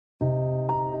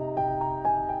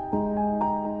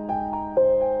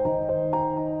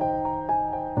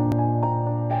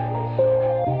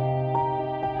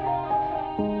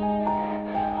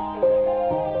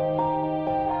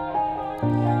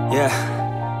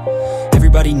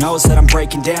Everybody knows that I'm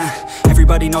breaking down.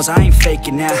 Everybody knows I ain't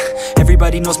faking now.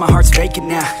 Everybody knows my heart's vacant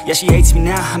now. Yeah, she hates me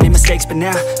now, I made mistakes but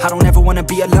now I don't ever wanna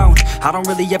be alone. I don't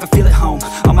really ever feel at home.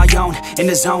 On my own, in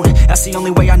the zone, that's the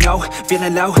only way I know.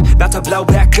 Feeling low, about to blow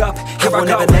back up. Here I won't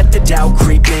ever let the doubt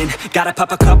creep in. Gotta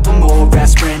pop a couple more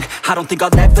aspirin. I don't think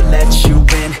I'll ever let you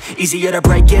in. Easier to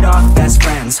break it off best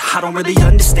friends. I don't really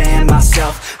understand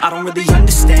myself. I don't really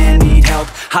understand, need help.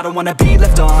 I don't wanna be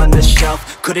left on the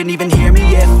shelf. Couldn't even hear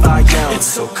me if I yelled. It's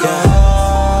so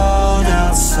cold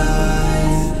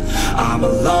outside, I'm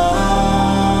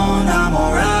alone, I'm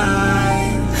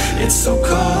alright. It's so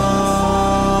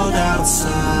cold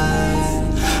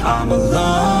outside, I'm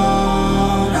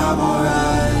alone, I'm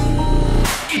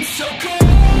alright. It's so cold.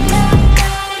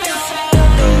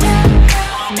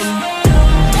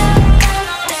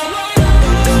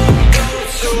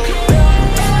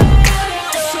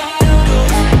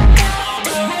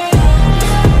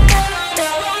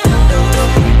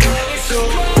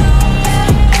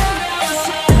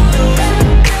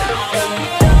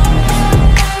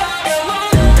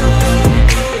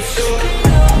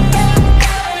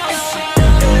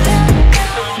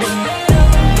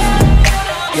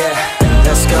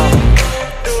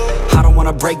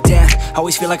 Break down,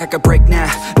 always feel like I could break now,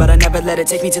 but I never let it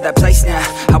take me to that place now.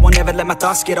 I won't ever let my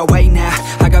thoughts get away now.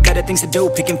 I got better things to do,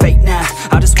 picking fate now.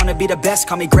 I just wanna be the best,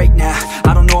 call me great now.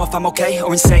 I don't know if I'm okay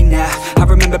or insane now. I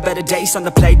remember better days on the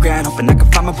playground, hoping I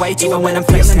can find my way to even when I'm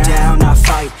feeling down, I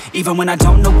fight. Even when I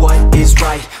don't know what is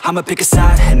right, I'ma pick a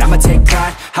side and I'ma take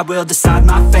pride. I will decide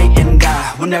my fate and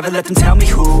I will never let them tell me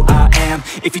who I am.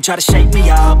 If you try to shake me,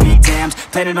 I'll be damned.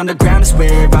 Planet on the ground is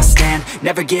where I stand.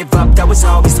 Never give up, that was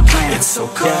always the plan. It's so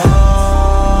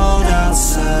cold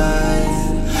outside,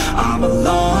 I'm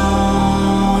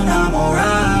alone, I'm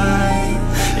alright.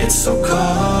 It's so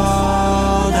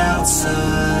cold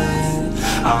outside,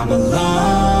 I'm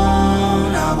alone.